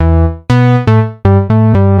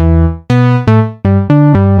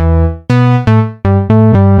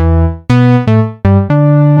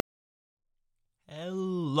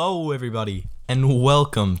and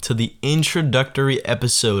welcome to the introductory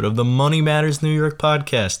episode of the Money Matters New York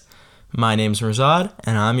podcast. My name's Mirzad,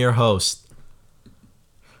 and I'm your host.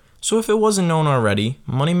 So if it wasn't known already,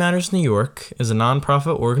 Money Matters New York is a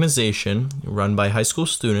nonprofit organization run by high school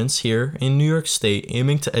students here in New York State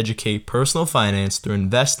aiming to educate personal finance through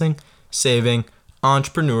investing, saving,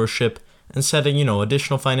 entrepreneurship, and setting,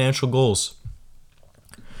 additional financial goals.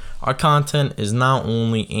 Our content is not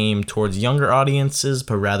only aimed towards younger audiences,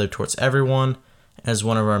 but rather towards everyone, as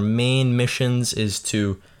one of our main missions is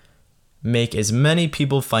to make as many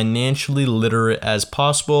people financially literate as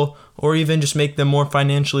possible, or even just make them more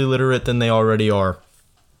financially literate than they already are.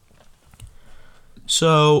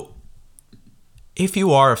 So, if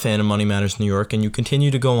you are a fan of Money Matters New York and you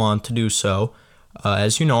continue to go on to do so,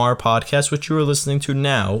 as you know, our podcast, which you are listening to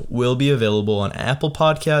now, will be available on Apple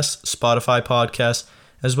Podcasts, Spotify Podcasts,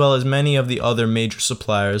 as well as many of the other major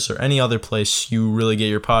suppliers or any other place you really get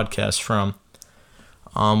your podcasts from.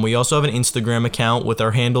 We also have an Instagram account with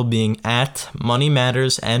our handle being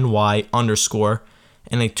 @MoneyMattersNY_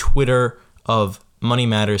 and a Twitter of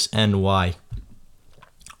MoneyMattersNY.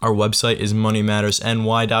 Our website is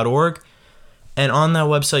moneymattersny.org, and on that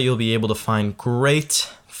website you'll be able to find great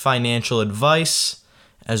financial advice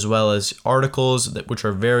as well as articles which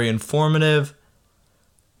are very informative,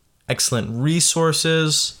 excellent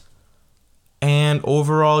resources, and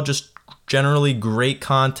overall just generally great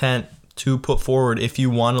content to put forward if you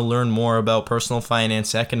want to learn more about personal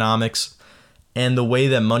finance, economics, and the way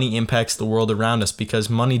that money impacts the world around us, because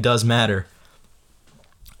money does matter.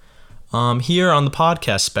 Here on the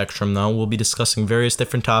podcast spectrum, though, we'll be discussing various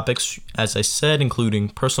different topics, as I said, including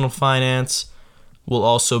personal finance. We'll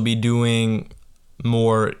also be doing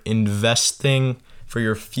more investing for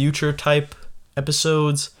your future type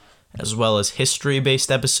episodes, as well as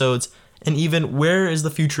history-based episodes, and even where is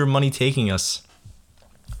the future of money taking us.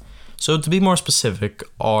 So to be more specific,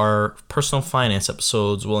 our personal finance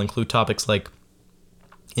episodes will include topics like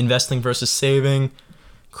investing versus saving,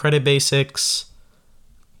 credit basics,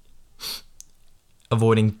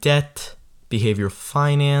 avoiding debt, behavioral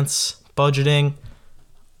finance, budgeting.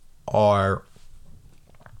 Our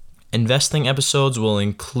investing episodes will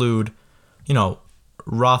include,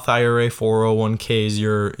 Roth IRA, 401ks,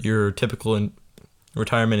 your typical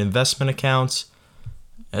retirement investment accounts,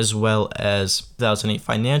 as well as 2008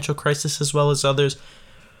 financial crisis, as well as others,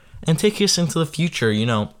 and take us into the future.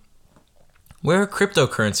 Where are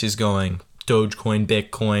cryptocurrencies going? Dogecoin,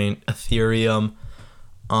 Bitcoin, Ethereum,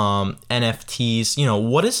 NFTs.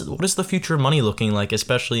 What is the future of money looking like,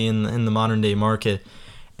 especially in the modern day market?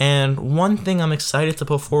 And one thing I'm excited to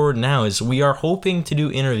put forward now is we are hoping to do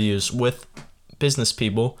interviews with business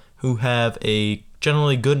people who have a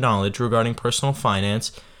generally good knowledge regarding personal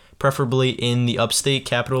finance, preferably in the upstate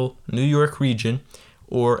capital New York region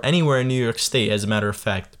or anywhere in New York State, as a matter of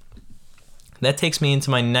fact. That takes me into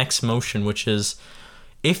my next motion, which is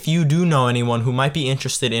if you do know anyone who might be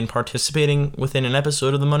interested in participating within an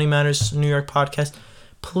episode of the Money Matters New York podcast,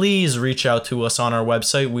 please reach out to us on our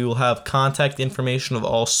website. We will have contact information of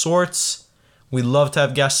all sorts. We love to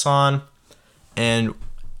have guests on, and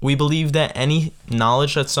we believe that any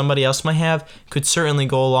knowledge that somebody else might have could certainly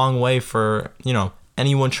go a long way for,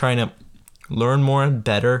 anyone trying to learn more and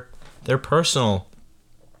better their personal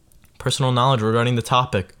knowledge regarding the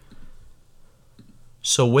topic.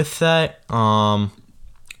 So with that,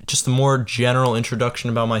 just a more general introduction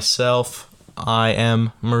about myself. I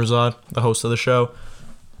am Mirzad, the host of the show.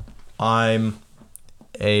 I'm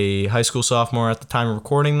a high school sophomore at the time of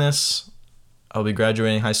recording this. I'll be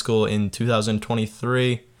graduating high school in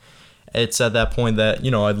 2023. It's at that point that,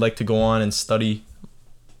 I'd like to go on and study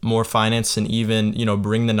more finance and even,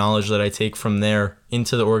 bring the knowledge that I take from there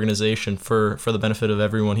into the organization for the benefit of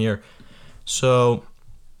everyone here. So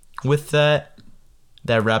with that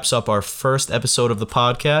wraps up our first episode of the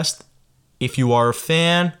podcast. If you are a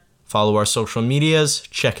fan, follow our social medias,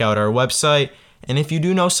 check out our website, and if you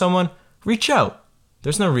do know someone, reach out.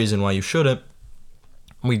 There's no reason why you shouldn't.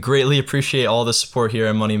 We greatly appreciate all the support here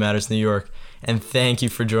at Money Matters New York, and thank you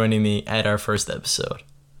for joining me at our first episode.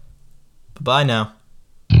 Bye-bye now.